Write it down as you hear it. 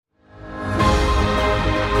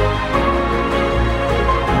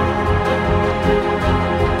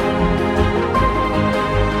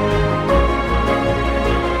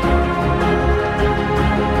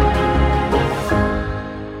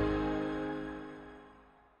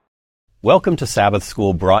Welcome to Sabbath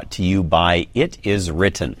School, brought to you by It Is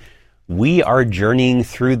Written. We are journeying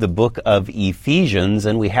through the book of Ephesians,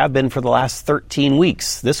 and we have been for the last 13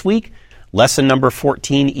 weeks. This week, lesson number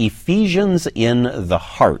 14, Ephesians in the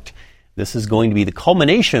Heart. This is going to be the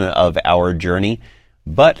culmination of our journey,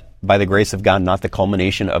 but by the grace of God, not the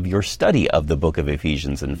culmination of your study of the book of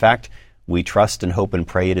Ephesians. In fact, we trust and hope and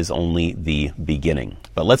pray it is only the beginning.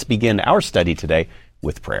 But let's begin our study today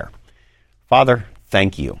with prayer. Father,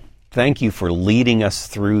 thank you. Thank you for leading us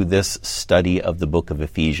through this study of the book of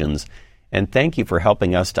Ephesians, and thank you for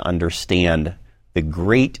helping us to understand the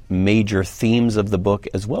great major themes of the book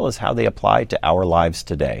as well as how they apply to our lives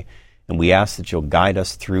today. And we ask that you'll guide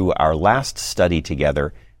us through our last study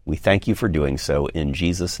together. We thank you for doing so. In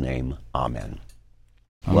Jesus' name, amen.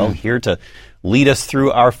 Well, here to lead us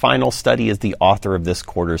through our final study is the author of this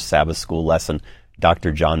quarter's Sabbath School lesson,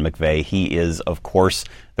 Dr. John McVay. He is, of course,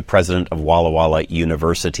 the president of Walla Walla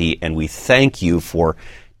University, and we thank you for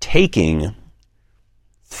taking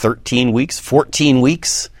 14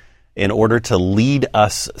 weeks in order to lead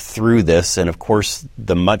us through this, and of course,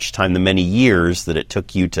 the many years that it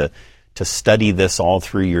took you to study this all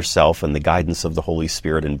through yourself and the guidance of the Holy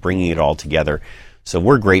Spirit and bringing it all together. So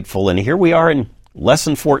we're grateful, and here we are in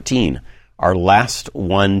lesson 14, our last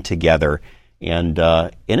one together. And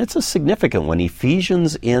it's a significant one,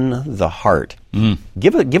 Ephesians in the Heart.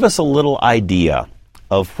 Give us a little idea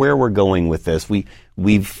of where we're going with this.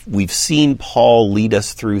 We've seen Paul lead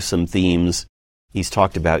us through some themes. He's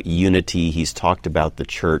talked about unity. He's talked about the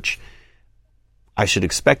church. I should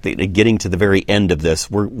expect that getting to the very end of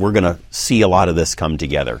this, we're going to see a lot of this come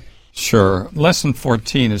together. Sure. Lesson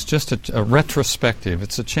 14 is just a retrospective.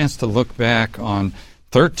 It's a chance to look back on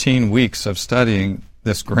 13 weeks of studying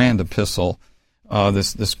this grand epistle.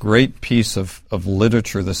 This great piece of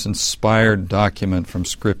literature, this inspired document from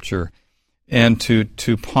Scripture, and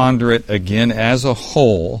to ponder it again as a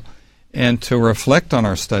whole and to reflect on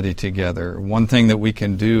our study together. One thing that we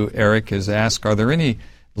can do, Eric, is ask, are there any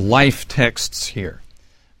life texts here?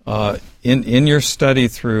 In your study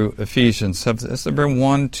through Ephesians, has there been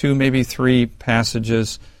 1, 2, maybe 3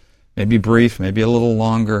 passages, maybe brief, maybe a little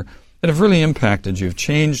longer, that have really impacted you, have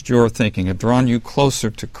changed your thinking, have drawn you closer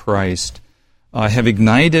to Christ, have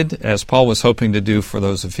ignited, as Paul was hoping to do for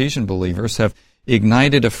those Ephesian believers, have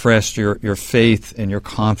ignited afresh your faith and your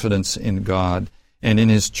confidence in God and in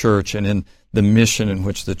His church and in the mission in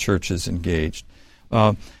which the church is engaged.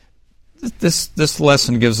 This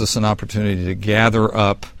lesson gives us an opportunity to gather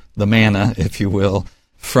up the manna, if you will,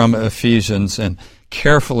 from Ephesians and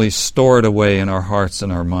carefully store it away in our hearts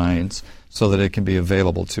and our minds so that it can be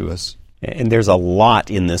available to us. And there's a lot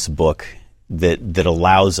in this book that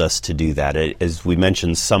allows us to do that. As we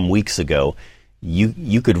mentioned some weeks ago,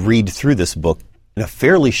 you could read through this book in a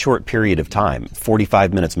fairly short period of time,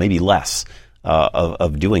 45 minutes, maybe less,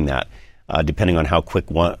 of doing that, depending on how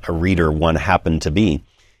quick a reader one happened to be.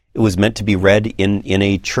 It was meant to be read in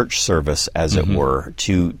a church service, as it were,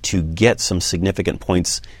 to get some significant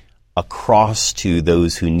points across to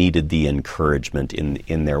those who needed the encouragement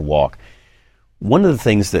in their walk. One of the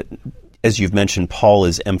things that, as you've mentioned, Paul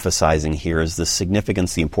is emphasizing here is the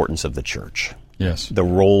significance, the importance of the church. Yes. The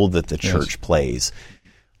role that the church plays.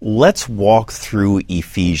 Let's walk through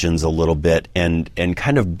Ephesians a little bit and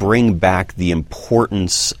kind of bring back the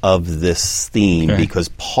importance of this theme, because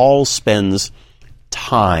Paul spends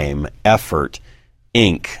time, effort,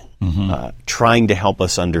 ink, trying to help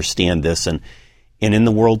us understand this. And in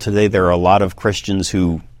the world today, there are a lot of Christians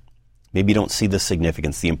who maybe don't see the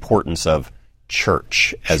significance, the importance of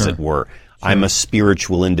church, as it were. I'm a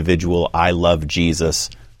spiritual individual. I love Jesus.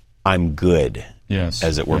 I'm good,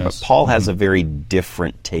 as it were. But Paul has a very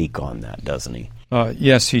different take on that, doesn't he?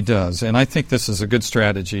 Yes, he does. And I think this is a good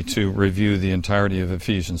strategy to review the entirety of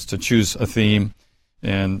Ephesians, to choose a theme.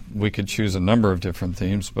 And we could choose a number of different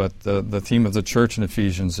themes, but the theme of the church in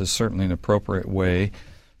Ephesians is certainly an appropriate way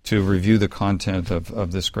to review the content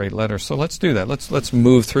of this great letter. So let's do that. Let's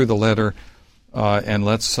move through the letter and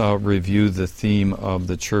let's review the theme of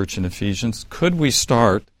the church in Ephesians. Could we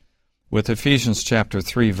start with Ephesians chapter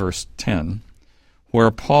 3, verse 10,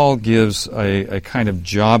 where Paul gives a kind of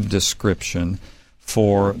job description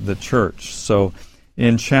for the church. So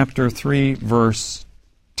in chapter 3, verse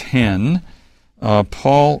 10,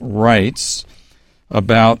 Paul writes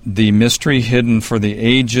about the mystery hidden for the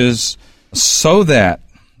ages so that,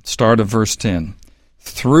 start of verse 10,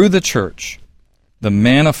 through the church, the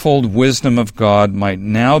manifold wisdom of God might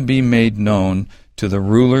now be made known to the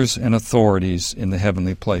rulers and authorities in the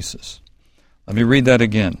heavenly places. Let me read that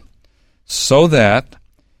again. So that,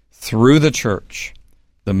 through the church,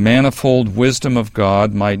 the manifold wisdom of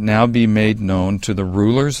God might now be made known to the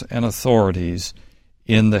rulers and authorities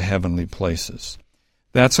in the heavenly places.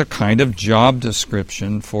 That's a kind of job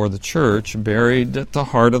description for the church buried at the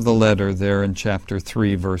heart of the letter there in chapter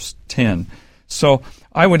 3, verse 10. So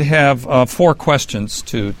I would have 4 questions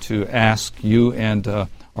to ask you and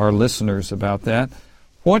our listeners about that.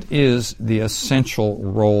 What is the essential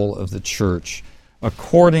role of the church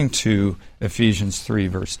according to Ephesians 3,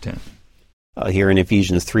 verse 10? Here in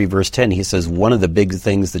Ephesians 3, verse 10, he says one of the big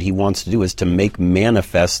things that he wants to do is to make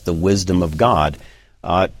manifest the wisdom of God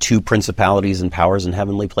to principalities and powers in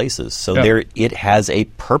heavenly places. So there, it has a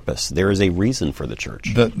purpose. There is a reason for the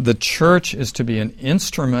church. The church is to be an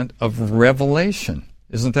instrument of revelation.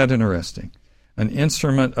 Isn't that interesting? An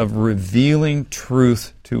instrument of revealing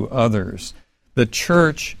truth to others. The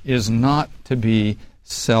church is not to be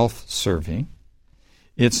self-serving.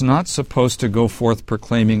 It's not supposed to go forth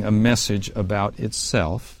proclaiming a message about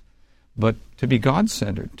itself, but to be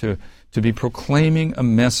God-centered, to be proclaiming a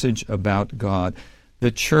message about God.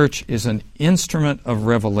 The church is an instrument of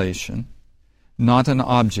revelation, not an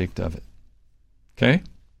object of it. Okay?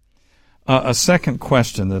 A second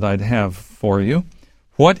question that I'd have for you,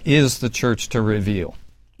 what is the church to reveal?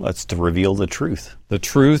 Well, it's to reveal the truth. The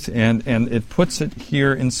truth, and it puts it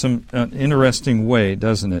here in some interesting way,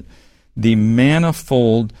 doesn't it? The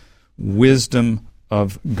manifold wisdom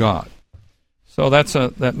of God. So that's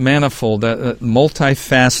that manifold, that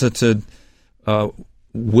multifaceted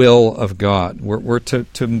will of God. We're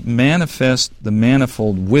to manifest the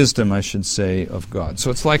manifold wisdom, I should say, of God.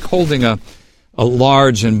 So it's like holding a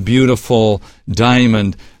large and beautiful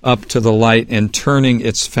diamond up to the light and turning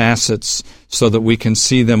its facets so that we can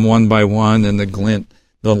see them one by one, and the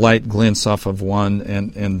light glints off of one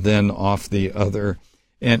and then off the other.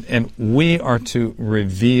 And we are to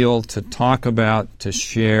reveal, to talk about, to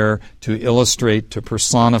share, to illustrate, to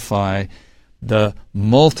personify the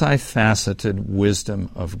multifaceted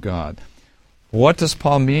wisdom of God. What does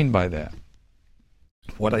Paul mean by that?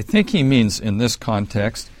 What I think he means in this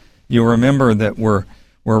context, you remember that we're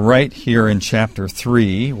right here in chapter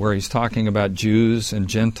 3, where he's talking about Jews and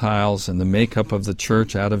Gentiles and the makeup of the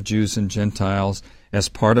church out of Jews and Gentiles as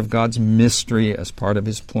part of God's mystery, as part of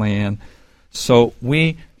his plan. So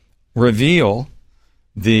we reveal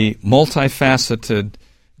the multifaceted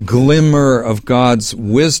glimmer of God's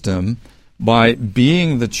wisdom by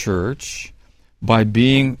being the church, by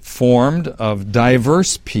being formed of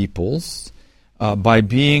diverse peoples, by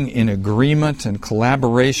being in agreement and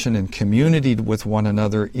collaboration and community with one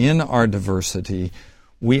another in our diversity.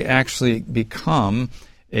 We actually become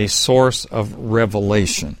a source of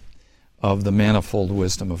revelation of the manifold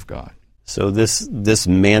wisdom of God. So this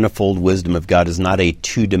manifold wisdom of God is not a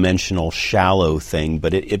two-dimensional, shallow thing,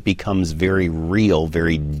 but it becomes very real,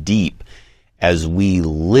 very deep as we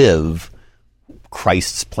live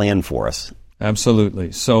Christ's plan for us.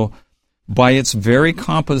 Absolutely. So by its very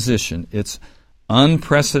composition, its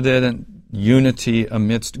unprecedented unity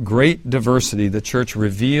amidst great diversity, the church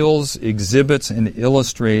reveals, exhibits, and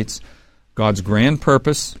illustrates God's grand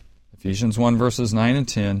purpose, Ephesians 1, verses 9 and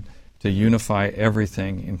 10, to unify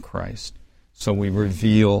everything in Christ. So we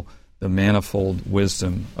reveal the manifold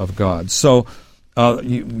wisdom of God. So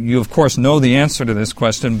you of course know the answer to this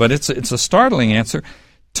question, but it's a startling answer.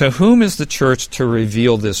 To whom is the church to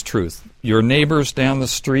reveal this truth? Your neighbors down the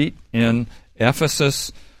street in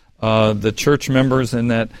Ephesus, the church members in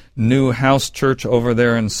that new house church over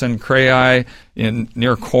there in Cenchreae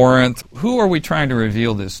near Corinth. Who are we trying to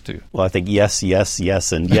reveal this to? Well, I think yes, yes,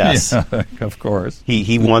 yes, and yes. Yeah, of course.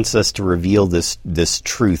 He wants us to reveal this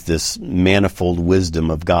truth, this manifold wisdom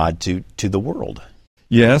of God to the world.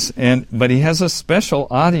 Yes, but he has a special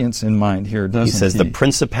audience in mind here, doesn't he? He says the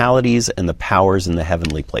principalities and the powers in the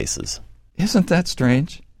heavenly places. Isn't that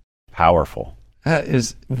strange? Powerful.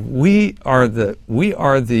 We are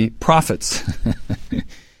the prophets,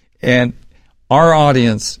 and our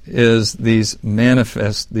audience is these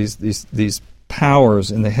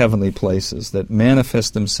powers in the heavenly places that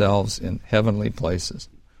manifest themselves in heavenly places.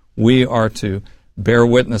 We are to bear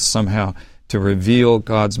witness somehow to reveal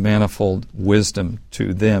God's manifold wisdom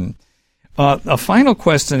to them. A final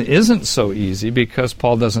question isn't so easy because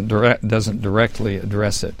Paul doesn't directly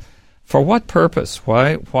address it. For what purpose?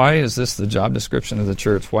 Why is this the job description of the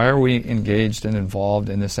church? Why are we engaged and involved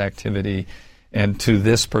in this activity and to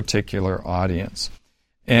this particular audience?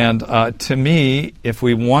 And to me, if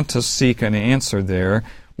we want to seek an answer there,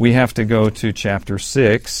 we have to go to chapter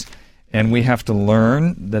 6, and we have to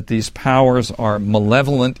learn that these powers are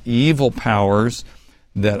malevolent, evil powers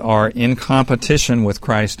that are in competition with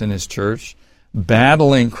Christ and his church,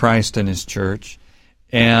 battling Christ and his church.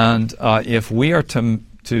 And if we are to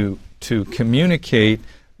to communicate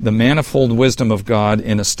the manifold wisdom of God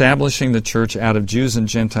in establishing the church out of Jews and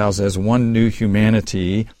Gentiles as one new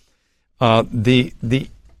humanity, the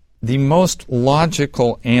most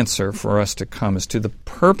logical answer for us to come as to the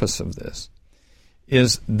purpose of this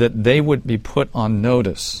is that they would be put on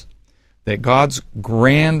notice that God's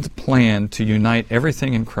grand plan to unite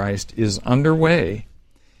everything in Christ is underway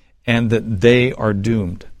and that they are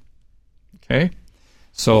doomed. Okay?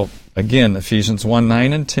 So, again, Ephesians 1,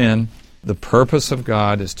 9 and 10, the purpose of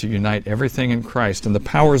God is to unite everything in Christ. And the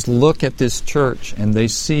powers look at this church and they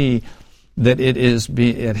see that it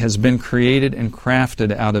has been created and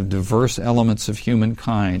crafted out of diverse elements of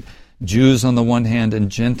humankind, Jews on the one hand and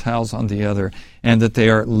Gentiles on the other, and that they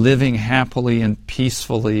are living happily and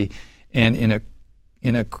peacefully and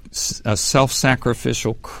in a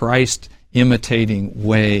self-sacrificial, Christ-imitating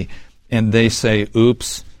way. And they say,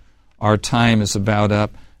 oops, our time is about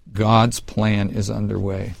up. God's plan is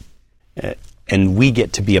underway. And we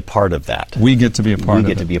get to be a part of that. We get to be a part of it.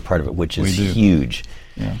 We get to be a part of it, which is huge.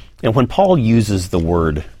 Yeah. And when Paul uses the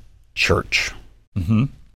word church,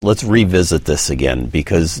 let's revisit this again,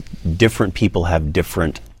 because different people have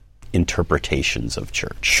different interpretations of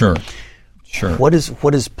church. Sure.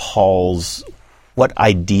 What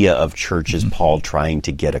idea of church is Paul trying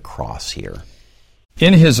to get across here?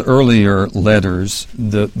 In his earlier letters,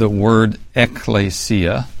 the word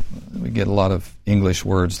ecclesia, we get a lot of English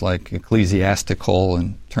words like ecclesiastical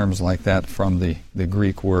and terms like that from the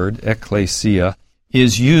Greek word, ecclesia,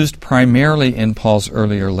 is used primarily in Paul's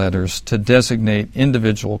earlier letters to designate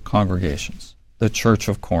individual congregations. The Church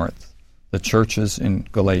of Corinth, the churches in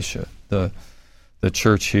Galatia, the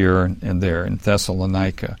church here and there in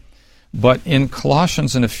Thessalonica. But in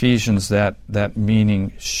Colossians and Ephesians, that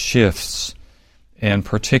meaning shifts, and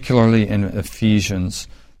particularly in Ephesians,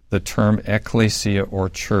 the term ecclesia or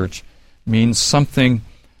church means something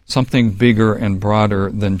bigger and broader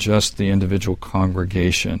than just the individual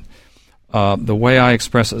congregation. The way I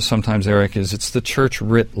express it sometimes, Eric, is it's the church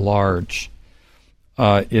writ large.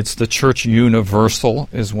 It's the church universal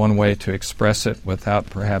is one way to express it without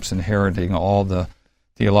perhaps inheriting all the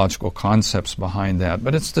theological concepts behind that.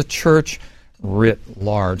 But it's the church writ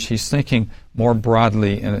large. He's thinking more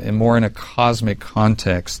broadly and more in a cosmic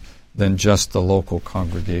context than just the local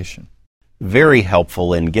congregation. Very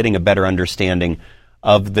helpful in getting a better understanding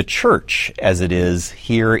of the church as it is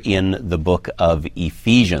here in the book of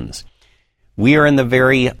Ephesians. We are in the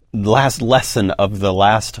very last lesson of the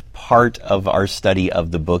last part of our study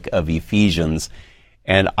of the book of Ephesians,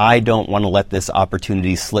 and I don't want to let this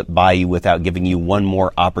opportunity slip by you without giving you one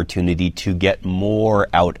more opportunity to get more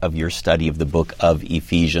out of your study of the book of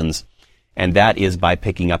Ephesians, and that is by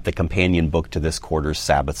picking up the companion book to this quarter's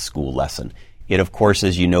Sabbath School lesson. It, of course,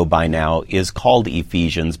 as you know by now, is called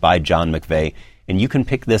Ephesians by John McVay, and you can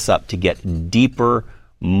pick this up to get deeper,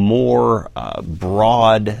 more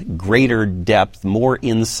broad, greater depth, more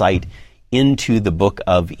insight into the book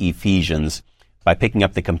of Ephesians by picking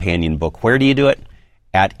up the companion book. Where do you do it?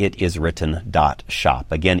 At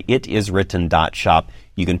itiswritten.shop. Again, itiswritten.shop.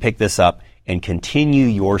 You can pick this up and continue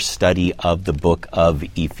your study of the book of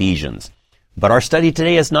Ephesians. But our study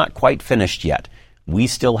today is not quite finished yet. We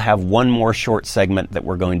still have one more short segment that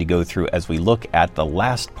we're going to go through as we look at the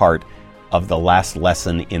last part of the last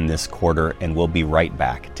lesson in this quarter, and we'll be right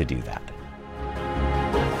back to do that.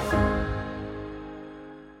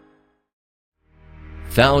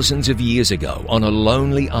 Thousands of years ago, on a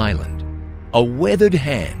lonely island, a weathered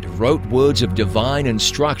hand wrote words of divine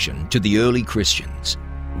instruction to the early Christians.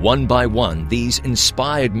 One by one, these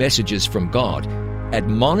inspired messages from God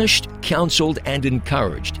admonished, counseled, and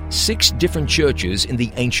encouraged 6 different churches in the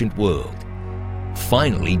ancient world.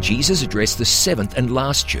 Finally, Jesus addressed the 7th and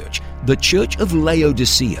last church, the Church of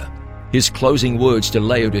Laodicea. His closing words to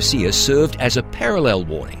Laodicea served as a parallel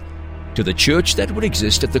warning to the church that would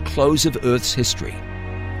exist at the close of Earth's history.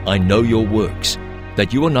 I know your works,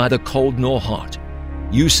 that you are neither cold nor hot.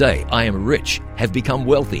 You say, I am rich, have become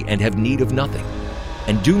wealthy, and have need of nothing,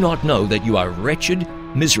 and do not know that you are wretched,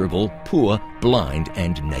 miserable, poor, blind,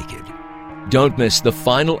 and naked. Don't miss the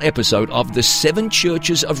final episode of the 7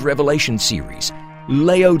 Churches of Revelation series,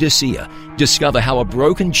 Laodicea. Discover how a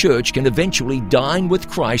broken church can eventually dine with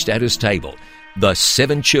Christ at his table. The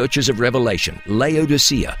 7 Churches of Revelation,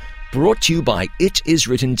 Laodicea, brought to you by It Is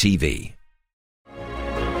Written TV.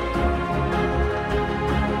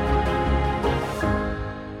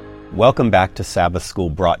 Welcome back to Sabbath School,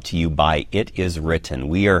 brought to you by It Is Written.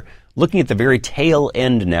 We are looking at the very tail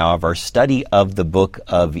end now of our study of the book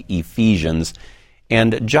of Ephesians.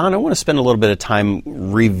 And John, I want to spend a little bit of time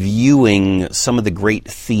reviewing some of the great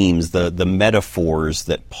themes, the metaphors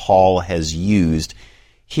that Paul has used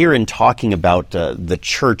here in talking about the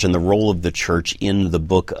church and the role of the church in the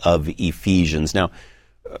book of Ephesians. Now,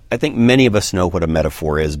 I think many of us know what a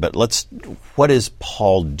metaphor is, but what is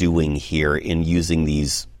Paul doing here in using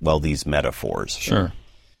these metaphors? Sure.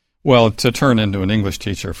 Well, to turn into an English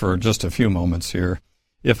teacher for just a few moments here,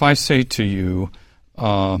 if I say to you,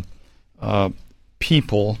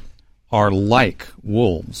 people are like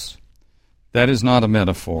wolves, that is not a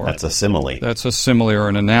metaphor. That's a simile. That's a simile or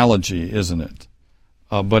an analogy, isn't it?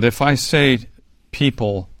 But if I say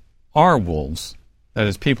people are wolves, that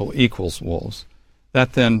is, people equals wolves,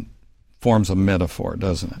 that then forms a metaphor,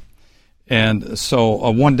 doesn't it? And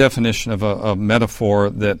so one definition of a metaphor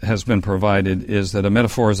that has been provided is that a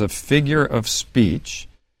metaphor is a figure of speech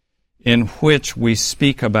in which we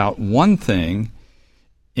speak about one thing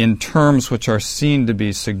in terms which are seen to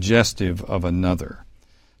be suggestive of another.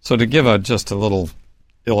 So to give just a little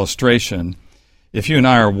illustration, if you and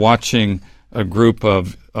I are watching a group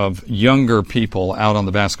of younger people out on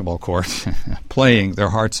the basketball court playing their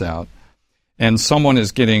hearts out, and someone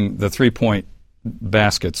is getting the three-point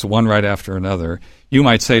baskets, one right after another, you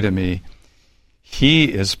might say to me,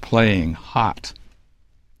 he is playing hot.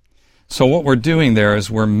 So what we're doing there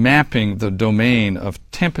is we're mapping the domain of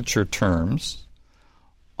temperature terms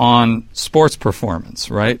on sports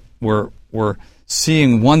performance, right? We're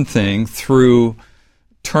seeing one thing through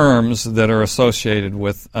terms that are associated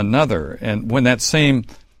with another. And when that same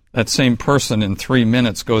person in 3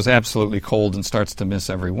 minutes goes absolutely cold and starts to miss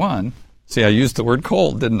every one, see, I used the word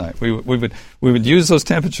cold, didn't I? We would use those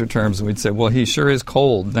temperature terms and we'd say, well, he sure is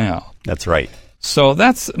cold now. That's right. So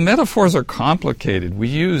metaphors are complicated. We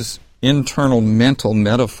use internal mental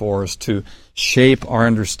metaphors to shape our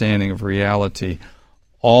understanding of reality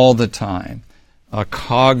all the time,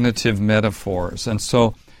 cognitive metaphors. And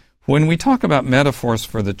so when we talk about metaphors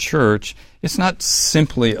for the church, it's not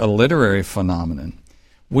simply a literary phenomenon.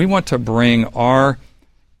 We want to bring our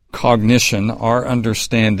cognition, our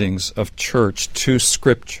understandings of church to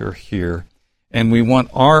Scripture here, and we want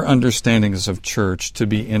our understandings of church to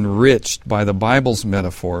be enriched by the Bible's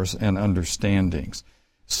metaphors and understandings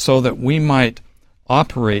so that we might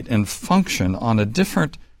operate and function on a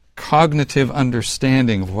different cognitive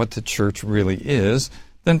understanding of what the church really is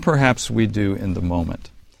than perhaps we do in the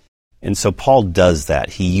moment. And so Paul does that.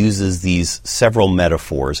 He uses these several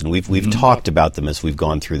metaphors, and we've talked about them as we've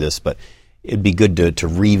gone through this, but it'd be good to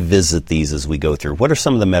revisit these as we go through. What are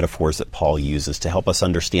some of the metaphors that Paul uses to help us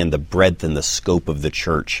understand the breadth and the scope of the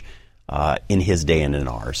church in his day and in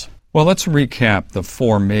ours? Well, let's recap the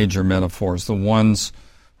four major metaphors, the ones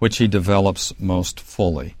which he develops most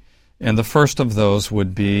fully. And the first of those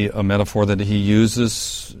would be a metaphor that he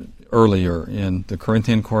uses earlier in the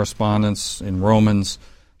Corinthian correspondence, in Romans,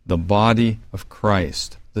 the body of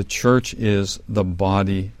Christ. The church is the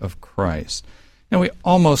body of Christ. Now, we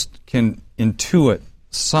almost can intuit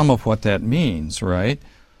some of what that means, right?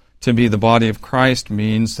 To be the body of Christ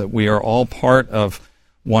means that we are all part of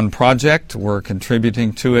one project. We're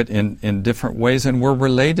contributing to it in different ways, and we're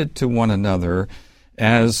related to one another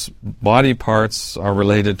as body parts are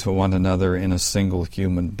related to one another in a single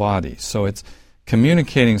human body. So it's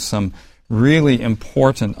communicating some really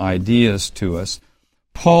important ideas to us.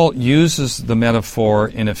 Paul uses the metaphor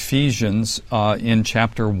in Ephesians in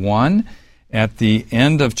chapter 1, at the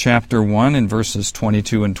end of chapter 1 in verses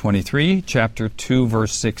 22 and 23, chapter 2,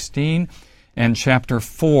 verse 16, and chapter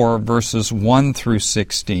 4, verses 1 through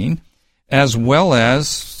 16, as well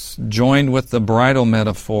as joined with the bridal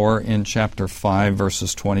metaphor in chapter 5,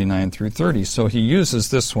 verses 29 through 30. So he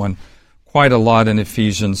uses this one quite a lot in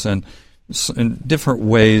Ephesians and in different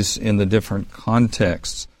ways in the different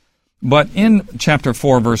contexts. But in chapter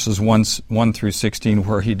 4, verses 1 through 16,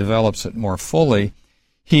 where he develops it more fully,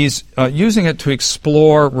 he's using it to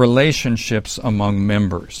explore relationships among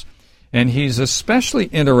members. And he's especially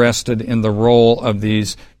interested in the role of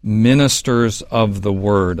these ministers of the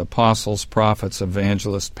Word, apostles, prophets,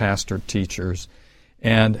 evangelists, pastor, teachers,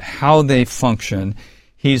 and how they function.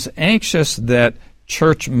 He's anxious that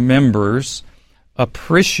church members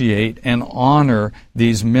appreciate and honor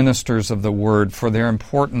these ministers of the Word for their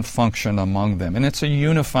important function among them. And it's a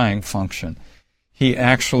unifying function. He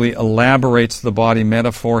actually elaborates the body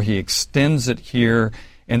metaphor. He extends it here.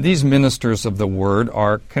 And these ministers of the Word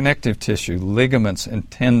are connective tissue, ligaments and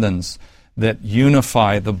tendons that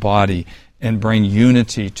unify the body and bring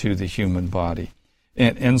unity to the human body.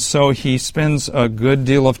 And so he spends a good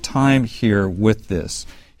deal of time here with this.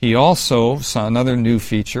 He also saw another new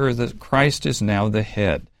feature that Christ is now the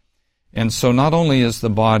head. And so not only is the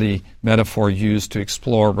body metaphor used to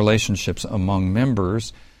explore relationships among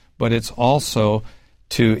members, but it's also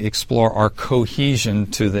to explore our cohesion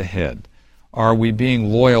to the head, Are we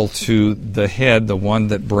being loyal to the head, the one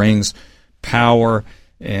that brings power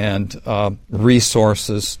and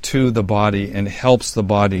resources to the body and helps the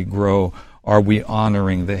body grow? Are we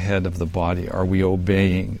honoring the head of the body? Are we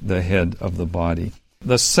obeying the head of the body?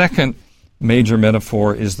 The second major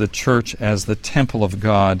metaphor is the church as the temple of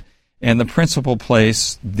God. And the principal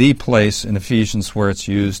place, the place in Ephesians where it's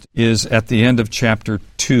used, is at the end of chapter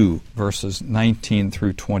 2, verses 19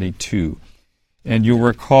 through 22. And you'll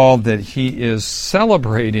recall that he is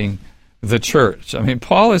celebrating the church. I mean,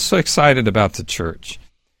 Paul is so excited about the church.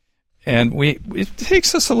 And it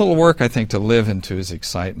takes us a little work, I think, to live into his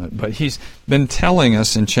excitement. But he's been telling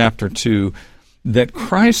us in chapter 2 that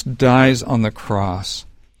Christ dies on the cross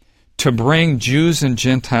to bring Jews and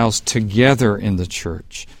Gentiles together in the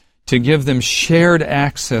church, to give them shared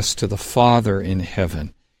access to the Father in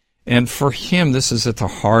heaven. And for him, this is at the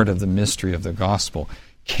heart of the mystery of the gospel.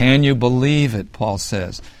 Can you believe it, Paul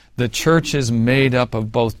says? The church is made up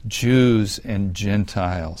of both Jews and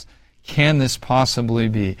Gentiles. Can this possibly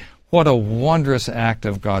be? What a wondrous act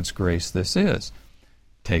of God's grace this is.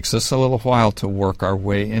 Takes us a little while to work our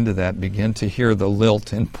way into that, begin to hear the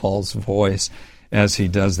lilt in Paul's voice as he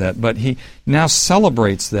does that. But he now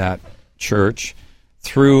celebrates that church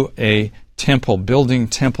through a building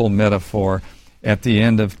temple metaphor at the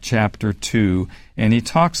end of chapter 2, and he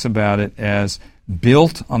talks about it as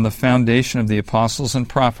built on the foundation of the apostles and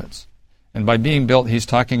prophets. And by being built, he's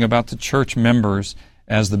talking about the church members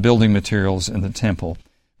as the building materials in the temple.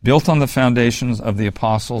 Built on the foundations of the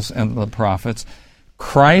apostles and the prophets,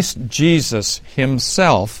 Christ Jesus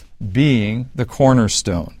himself being the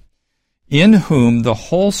cornerstone, in whom the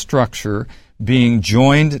whole structure, being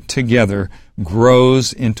joined together,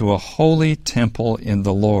 grows into a holy temple in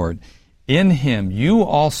the Lord. In him, you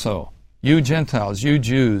also, you Gentiles, you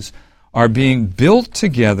Jews, are being built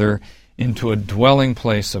together into a dwelling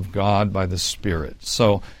place of God by the Spirit.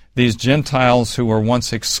 So these Gentiles who were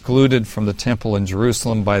once excluded from the temple in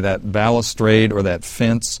Jerusalem by that balustrade or that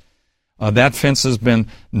fence has been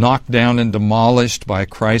knocked down and demolished by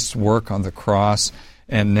Christ's work on the cross,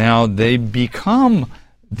 and now they become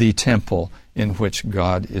the temple in which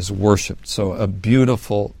God is worshipped. So a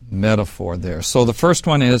beautiful metaphor there. So the first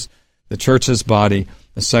one is the church's body.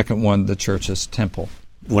 The second one, the church's temple.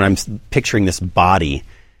 When I'm picturing this body,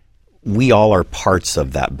 we all are parts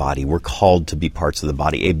of that body. We're called to be parts of the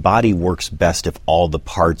body. A body works best if all the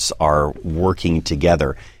parts are working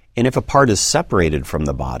together. And if a part is separated from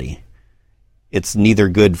the body, it's neither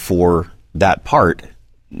good for that part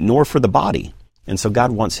nor for the body. And so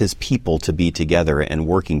God wants his people to be together and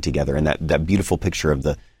working together. And that beautiful picture of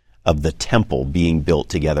the temple being built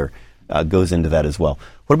together goes into that as well.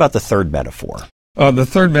 What about the third metaphor? The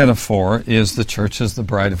third metaphor is the church as the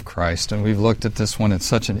bride of Christ. And we've looked at this one. It's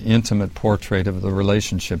such an intimate portrait of the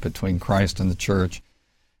relationship between Christ and the church.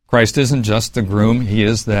 Christ isn't just the groom. He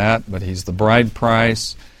is that, but he's the bride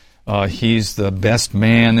price. He's the best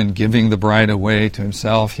man in giving the bride away to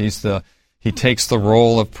himself. He takes the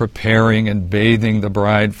role of preparing and bathing the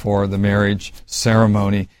bride for the marriage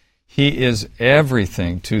ceremony. He is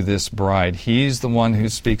everything to this bride. He's the one who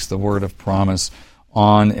speaks the word of promise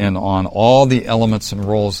on and on. All the elements and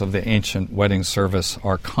roles of the ancient wedding service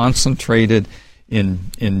are concentrated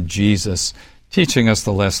in Jesus, teaching us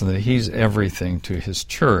the lesson that he's everything to his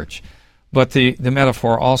church. But the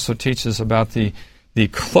metaphor also teaches about the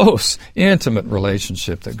close, intimate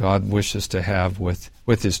relationship that God wishes to have with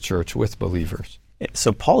his church, with believers.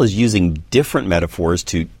 So Paul is using different metaphors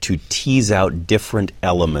to tease out different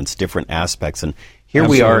elements, different aspects. And here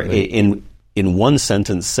Absolutely. We are in one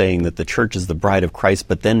sentence saying that the church is the bride of Christ,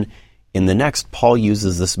 but then in the next, Paul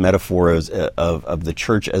uses this metaphor of the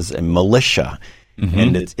church as a militia. Mm-hmm.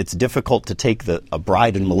 And it's difficult to take a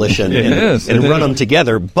bride and militia and run them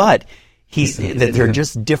together, but they're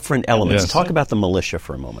just different elements. Yes. Talk about the militia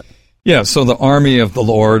for a moment. Yeah, so the army of the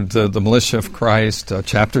Lord, the militia of Christ,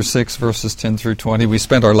 chapter 6, verses 10 through 20. We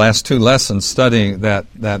spent our last two lessons studying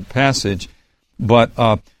that passage, but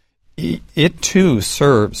it too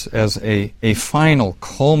serves as a final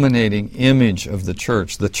culminating image of the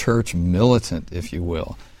church militant, if you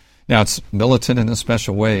will. Now, it's militant in a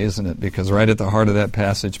special way, isn't it? Because right at the heart of that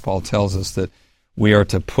passage, Paul tells us that we are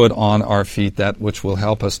to put on our feet that which will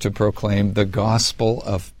help us to proclaim the gospel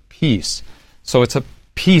of peace. So it's a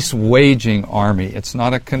peace-waging army. It's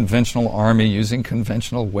not a conventional army using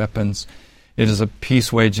conventional weapons. It is a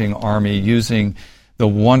peace-waging army using the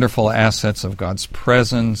wonderful assets of God's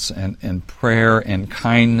presence and prayer and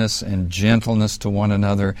kindness and gentleness to one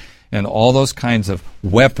another and all those kinds of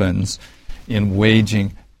weapons in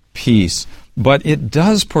waging peace. But it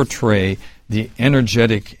does portray the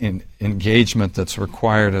energetic engagement that's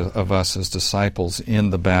required of us as disciples in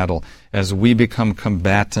the battle as we become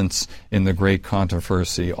combatants in the great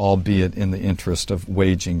controversy, albeit in the interest of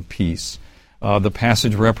waging peace. The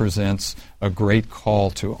passage represents a great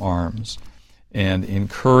call to arms and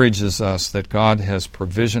encourages us that God has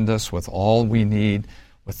provisioned us with all we need,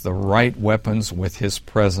 with the right weapons, with His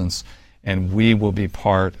presence, and we will be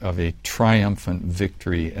part of a triumphant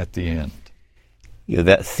victory at the end. You know,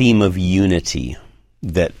 that theme of unity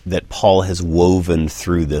that Paul has woven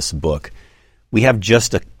through this book. We have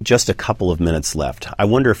just a couple of minutes left. I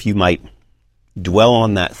wonder if you might dwell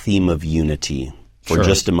on that theme of unity for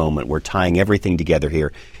just a moment. We're tying everything together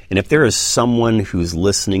here. And if there is someone who's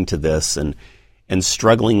listening to this and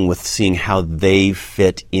struggling with seeing how they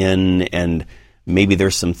fit in, and maybe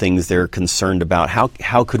there's some things they're concerned about,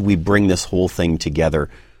 how could we bring this whole thing together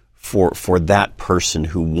for that person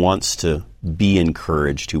who wants to be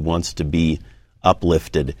encouraged, who wants to be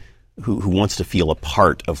uplifted, who wants to feel a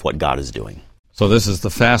part of what God is doing? So this is the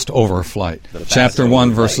fast overflight. Chapter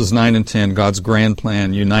 1, verses 9 and 10, God's grand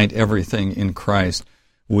plan, unite everything in Christ.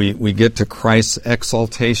 We get to Christ's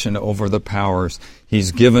exaltation over the powers.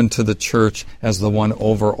 He's given to the church as the one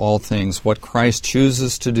over all things. What Christ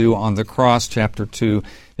chooses to do on the cross, chapter 2,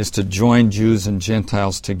 is to join Jews and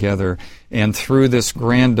Gentiles together. And through this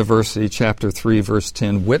grand diversity, chapter 3, verse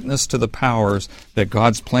 10, witness to the powers that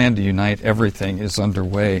God's plan to unite everything is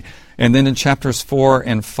underway. And then in chapters 4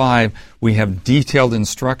 and 5, we have detailed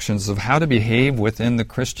instructions of how to behave within the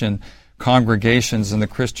Christian congregations and the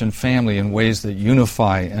Christian family in ways that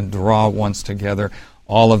unify and draw ones together.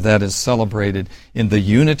 All of that is celebrated in the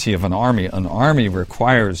unity of an army. An army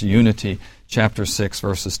requires unity, chapter 6,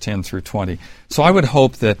 verses 10 through 20. So I would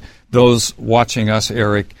hope that those watching us,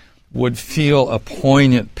 Eric, would feel a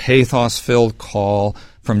poignant, pathos-filled call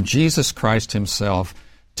from Jesus Christ Himself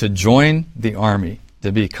to join the army,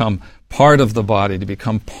 to become part of the body, to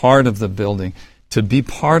become part of the building, to be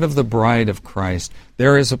part of the bride of Christ.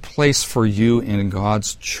 There is a place for you in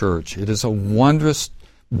God's church. It is a wondrous,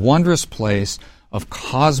 wondrous place of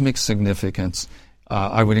cosmic significance.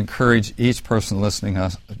 I would encourage each person listening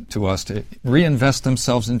to us to reinvest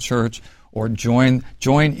themselves in church or join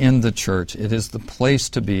in the church. It is the place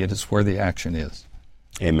to be. It is where the action is.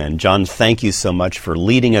 Amen. John, thank you so much for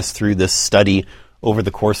leading us through this study over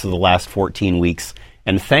the course of the last 14 weeks.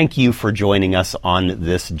 And thank you for joining us on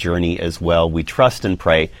this journey as well. We trust and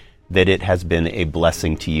pray that it has been a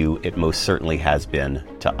blessing to you. It most certainly has been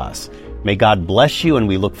to us. May God bless you, and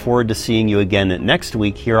we look forward to seeing you again next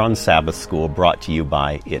week here on Sabbath School, brought to you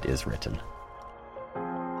by It Is Written.